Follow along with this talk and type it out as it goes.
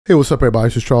Hey, what's up, everybody?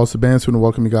 This is Charles Sabansu, and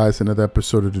welcome you guys to another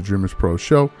episode of the Dreamers Pro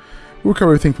Show. We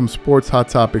cover everything from sports, hot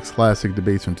topics, classic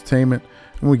debates, entertainment,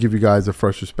 and we give you guys a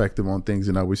fresh perspective on things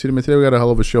and how we see them. And today we got a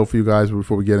hell of a show for you guys. But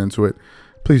before we get into it,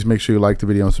 please make sure you like the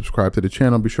video and subscribe to the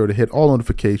channel. Be sure to hit all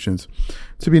notifications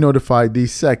to be notified the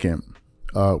second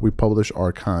we publish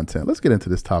our content. Let's get into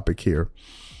this topic here.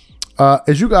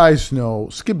 As you guys know,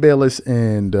 Skip Bayless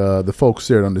and the folks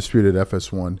there at Undisputed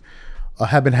FS1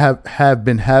 have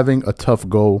been having a tough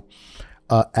go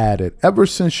at it ever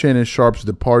since Shannon Sharpe's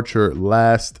departure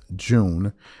last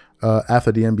June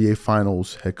after the NBA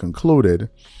Finals had concluded.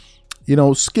 You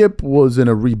know, Skip was in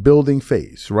a rebuilding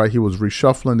phase, right? He was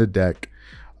reshuffling the deck,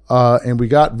 and we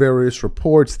got various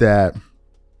reports that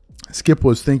Skip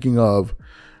was thinking of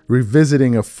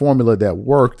revisiting a formula that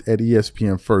worked at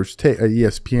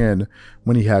ESPN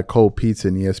when he had Cold Pizza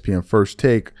and ESPN First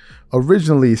Take.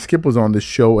 Originally, Skip was on the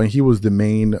show and he was the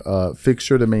main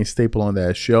fixture, the main staple on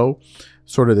that show,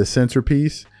 sort of the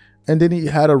centerpiece. And then he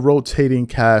had a rotating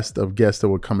cast of guests that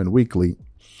would come in weekly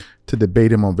to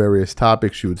debate him on various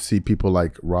topics. You would see people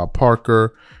like Rob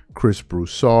Parker, Chris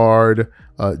Broussard,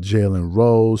 Jalen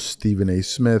Rose, Stephen A.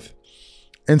 Smith,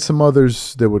 and some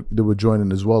others that would join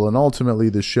in as well. And ultimately,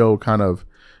 the show kind of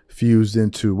fused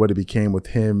into what it became with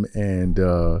him and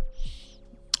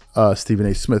Stephen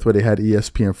A. Smith, where they had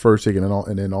ESPN First Take,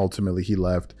 and then ultimately he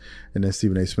left. And then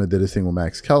Stephen A. Smith did his thing with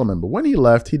Max Kellerman. But when he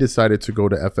left, he decided to go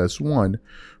to FS1,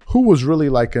 who was really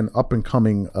like an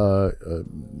up-and-coming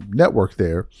network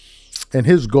there. And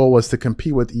his goal was to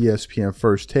compete with ESPN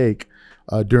First Take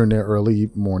during their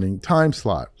early morning time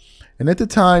slot. And at the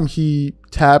time, he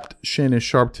tapped Shannon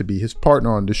Sharpe to be his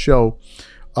partner on the show.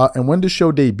 And when the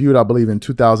show debuted, I believe in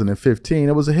 2015,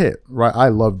 it was a hit, right? I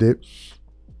loved it.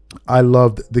 I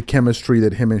loved the chemistry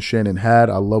that him and Shannon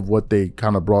had. I love what they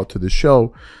kind of brought to the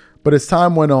show. But as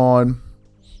time went on,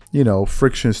 you know,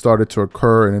 friction started to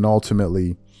occur, and then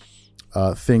ultimately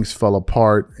things fell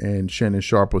apart, and Shannon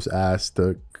Sharpe was asked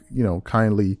to, you know,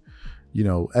 kindly, you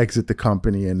know, exit the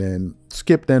company. And then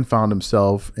Skip then found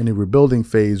himself in a rebuilding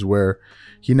phase where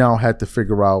he now had to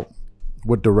figure out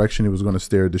what direction he was going to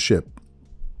steer the ship.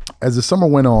 As the summer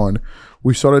went on,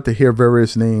 we started to hear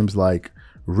various names like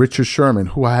Richard Sherman,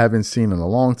 who I haven't seen in a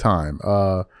long time,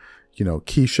 you know,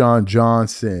 Keyshawn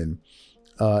Johnson.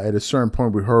 At a certain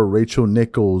point, we heard Rachel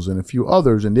Nichols and a few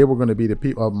others, and they were going to be the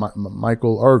people,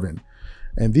 Michael Irvin.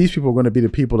 And these people were going to be the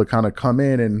people to kind of come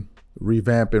in and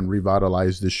revamp and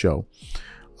revitalize the show.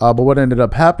 But what ended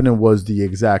up happening was the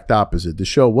exact opposite. The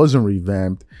show wasn't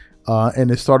revamped,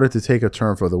 and it started to take a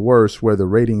turn for the worse, where the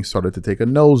ratings started to take a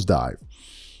nosedive.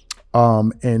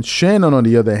 And Shannon, on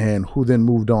the other hand, who then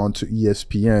moved on to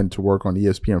ESPN to work on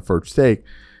ESPN First Take,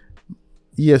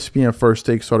 ESPN First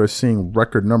Take started seeing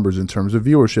record numbers in terms of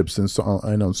viewerships.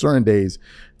 And on certain days,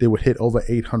 they would hit over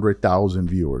 800,000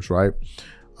 viewers, right?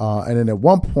 And then at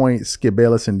one point, Skip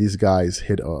Bayless and these guys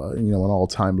hit, you know, an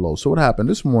all-time low. So what happened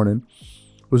this morning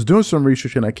was doing some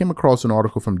research, and I came across an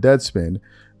article from Deadspin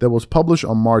that was published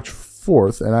on March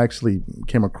 4th, and I actually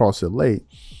came across it late.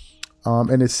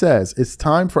 And it says, it's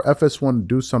time for FS1 to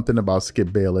do something about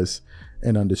Skip Bayless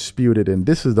and Undisputed. And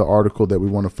this is the article that we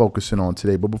want to focus in on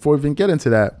today. But before we even get into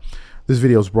that, this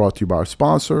video is brought to you by our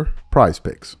sponsor,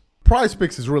 PrizePicks.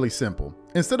 PrizePicks is really simple.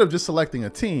 Instead of just selecting a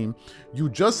team, you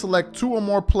just select two or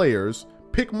more players,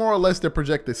 pick more or less their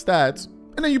projected stats,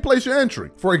 and then you place your entry.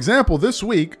 For example, this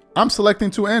week, I'm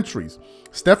selecting two entries.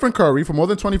 Stephen Curry for more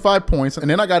than 25 points, and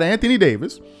then I got Anthony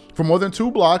Davis for more than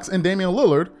 2 blocks, and Damian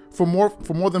Lillard for more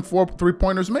than 4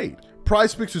 3-pointers made.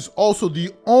 PrizePicks is also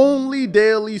the only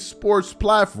daily sports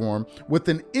platform with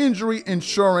an injury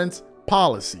insurance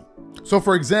policy. So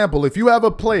for example, if you have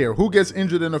a player who gets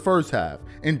injured in the first half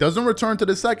and doesn't return to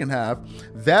the second half,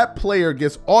 that player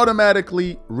gets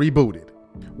automatically rebooted.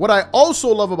 What I also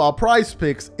love about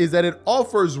PrizePicks is that it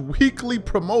offers weekly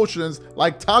promotions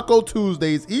like Taco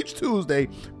Tuesdays. Each Tuesday,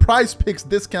 PrizePicks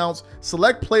discounts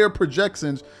select player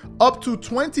projections up to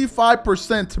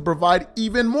 25% to provide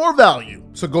even more value.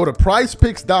 So go to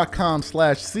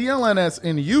prizepicks.com/CLNS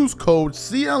and use code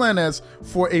CLNS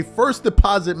for a first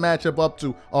deposit match of up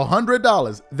to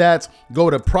 $100. That's go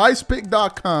to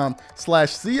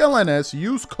prizepicks.com/CLNS,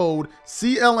 use code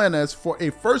CLNS for a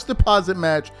first deposit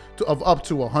match of up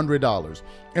to $100.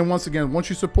 And once again, once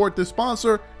you support this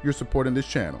sponsor, you're supporting this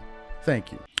channel.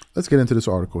 Thank you. Let's get into this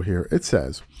article here. It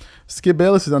says, Skip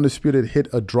Bayless is Undisputed hit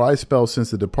a dry spell since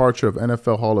the departure of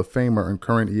NFL Hall of Famer and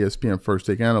current ESPN First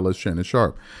Take analyst Shannon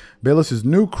Sharpe. Bayless's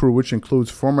new crew, which includes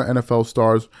former NFL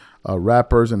stars,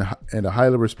 rappers, and a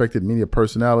highly respected media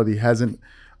personality, hasn't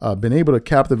been able to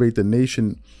captivate the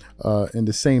nation in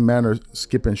the same manner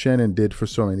Skip and Shannon did for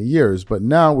so many years. But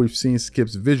now we've seen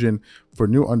Skip's vision for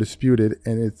new Undisputed,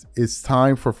 and it's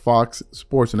time for Fox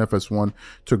Sports and FS1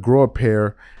 to grow a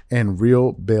pair and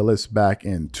reel Bayless back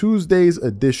in. Tuesday's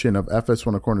edition of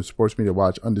FS1, according to Sports Media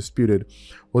Watch, Undisputed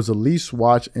was the least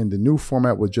watched in the new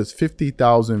format with just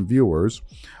 50,000 viewers.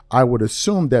 I would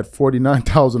assume that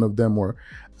 49,000 of them were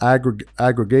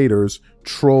aggregators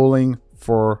trolling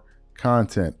for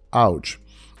content. Ouch.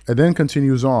 And then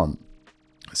continues on,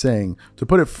 saying, to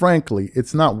put it frankly,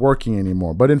 it's not working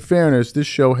anymore. But in fairness, this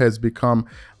show has become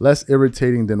less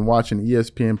irritating than watching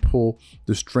ESPN pull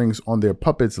the strings on their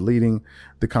puppets leading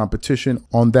the competition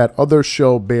on that other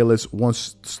show Bayless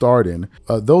once starred in.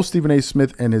 Though Stephen A.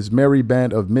 Smith and his merry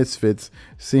band of misfits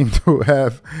seem to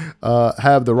have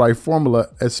the right formula,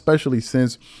 especially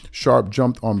since Sharp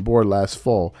jumped on board last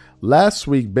fall. Last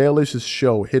week, Bayless's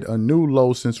show hit a new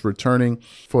low since returning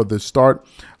for the start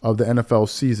of the NFL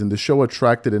season. The show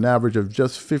attracted an average of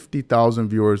just 50,000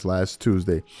 viewers last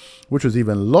Tuesday, which was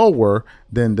even lower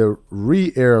than the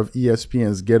re-air of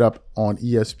ESPN's Get Up on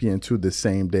ESPN2 the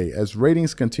same day. As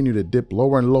ratings continue to dip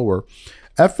lower and lower,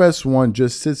 FS1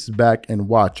 just sits back and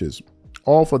watches,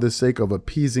 all for the sake of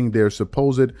appeasing their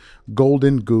supposed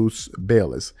golden goose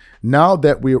Bayless. Now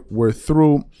that we're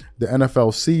through the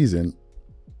NFL season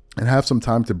and have some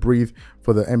time to breathe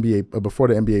for the NBA before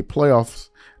the NBA playoffs,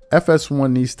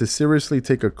 FS1 needs to seriously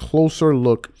take a closer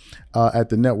look at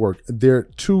the network. Their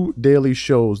two daily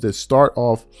shows that start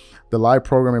off the live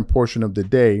programming portion of the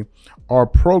day are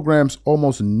programs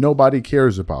almost nobody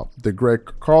cares about. The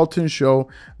Greg Carlton Show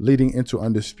leading into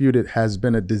Undisputed has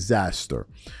been a disaster.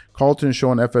 Carlton Show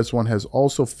on FS1 has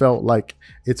also felt like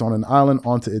it's on an island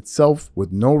unto itself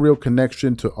with no real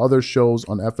connection to other shows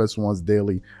on FS1's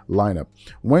daily lineup.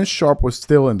 When Sharp was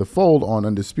still in the fold on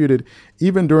Undisputed,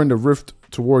 even during the rift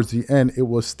towards the end, it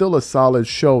was still a solid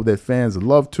show that fans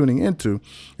loved tuning into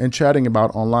and chatting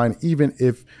about online, even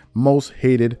if most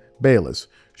hated Bayless.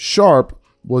 Sharp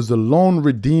was the lone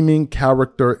redeeming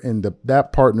character in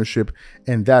that partnership,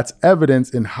 and that's evidence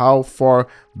in how far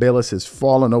Bayless has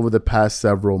fallen over the past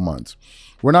several months.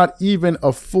 We're not even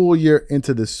a full year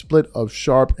into the split of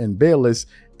Sharp and Bayless,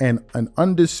 and an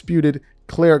undisputed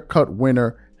clear-cut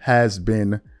winner has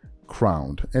been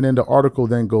crowned. And then the article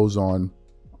then goes on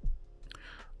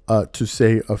to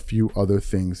say a few other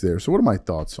things there. So what are my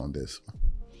thoughts on this?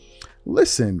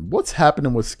 Listen, what's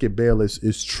happening with Skip Bayless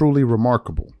is truly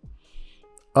remarkable.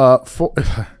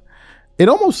 It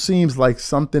almost seems like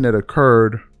something that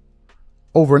occurred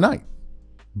overnight,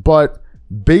 but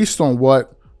based on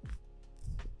what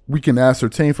we can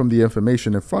ascertain from the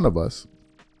information in front of us,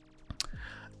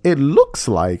 it looks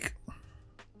like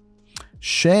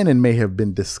Shannon may have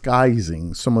been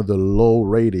disguising some of the low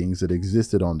ratings that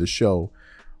existed on the show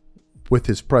with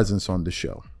his presence on the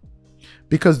show.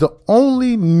 Because the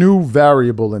only new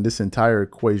variable in this entire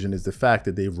equation is the fact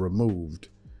that they've removed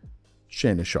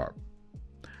Shannon Sharp.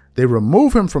 They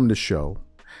remove him from the show,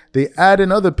 they add in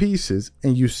other pieces,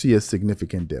 and you see a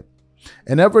significant dip.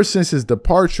 And ever since his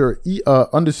departure,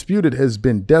 Undisputed has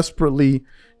been desperately,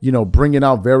 bringing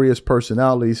out various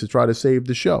personalities to try to save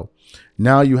the show.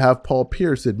 Now you have Paul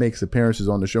Pierce that makes appearances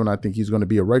on the show, and I think he's going to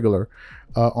be a regular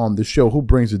on the show, who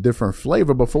brings a different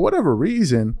flavor. But for whatever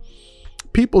reason,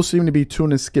 people seem to be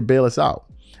tuning Skip Bayless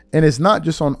out. And it's not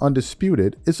just on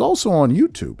Undisputed, it's also on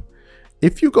YouTube.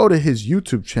 If you go to his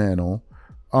YouTube channel,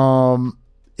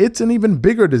 it's an even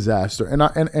bigger disaster.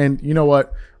 And you know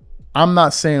what? I'm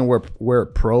not saying we're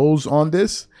pros on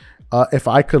this. If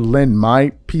I could lend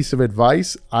my piece of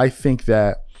advice, I think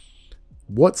that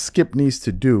what Skip needs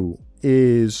to do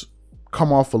is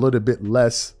come off a little bit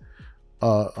less,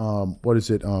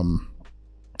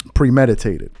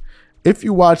 premeditated. If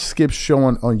you watch Skip's show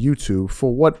on YouTube,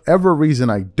 for whatever reason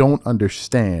I don't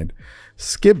understand,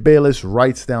 Skip Bayless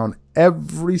writes down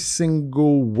every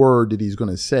single word that he's going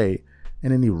to say,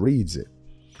 and then he reads it.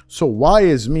 So why,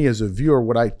 as me as a viewer,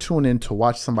 would I tune in to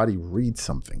watch somebody read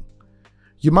something?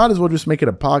 You might as well just make it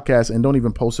a podcast and don't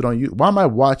even post it on YouTube. Why am I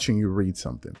watching you read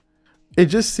something? It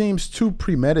just seems too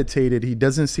premeditated. He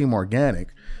doesn't seem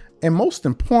organic. And most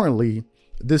importantly,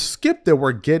 the Skip that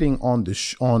we're getting on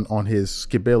the on his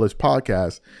Skip Bayless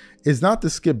podcast is not the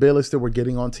Skip Bayless that we're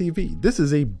getting on TV. This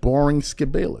is a boring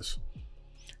Skip Bayless.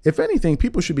 If anything,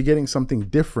 people should be getting something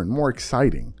different, more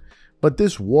exciting. But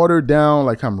this watered down,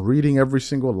 like I'm reading every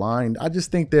single line, I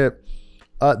just think that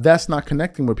that's not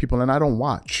connecting with people, and I don't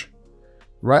watch,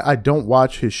 right? I don't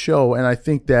watch his show, and I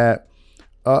think that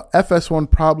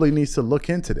FS1 probably needs to look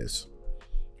into this,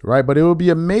 right? But it would be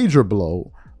a major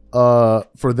blow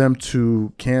for them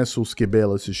to cancel Skip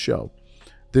Bayless's show.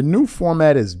 The new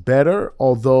format is better,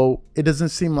 although it doesn't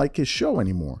seem like his show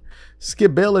anymore.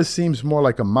 Skip Bayless seems more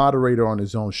like a moderator on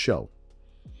his own show.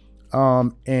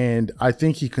 And I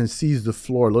think he concedes the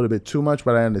floor a little bit too much,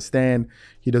 but I understand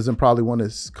he doesn't probably want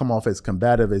to come off as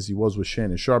combative as he was with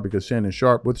Shannon Sharpe, because Shannon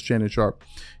Sharpe,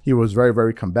 he was very,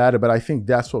 very combative. But I think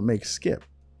that's what makes Skip,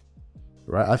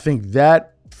 right? I think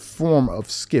that form of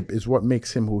Skip is what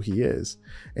makes him who he is.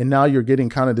 And now you're getting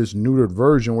kind of this neutered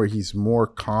version where he's more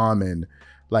calm and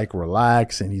like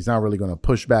relaxed, and he's not really going to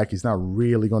push back. He's not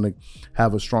really going to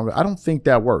have a stronger. I don't think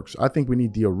that works. I think we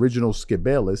need the original Skip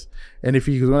Bayless. And if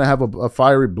he's going to have a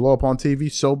fiery blow up on TV,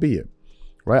 so be it,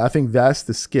 right? I think that's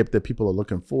the Skip that people are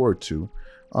looking forward to.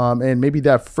 And maybe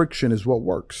that friction is what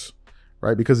works,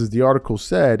 right? Because as the article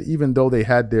said, even though they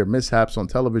had their mishaps on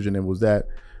television and was that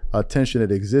tension that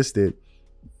existed,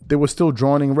 they were still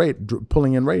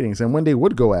pulling in ratings. And when they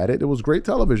would go at it, it was great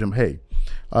television. Hey,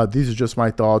 these are just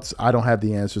my thoughts. I don't have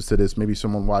the answers to this. Maybe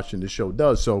someone watching the show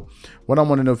does. So what I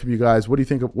want to know from you guys, what do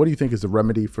you think is the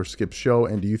remedy for Skip's show?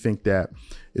 And do you think that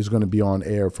is going to be on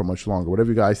air for much longer? Whatever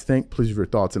you guys think, please leave your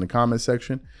thoughts in the comment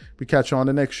section. We catch you on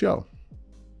the next show.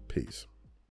 Peace.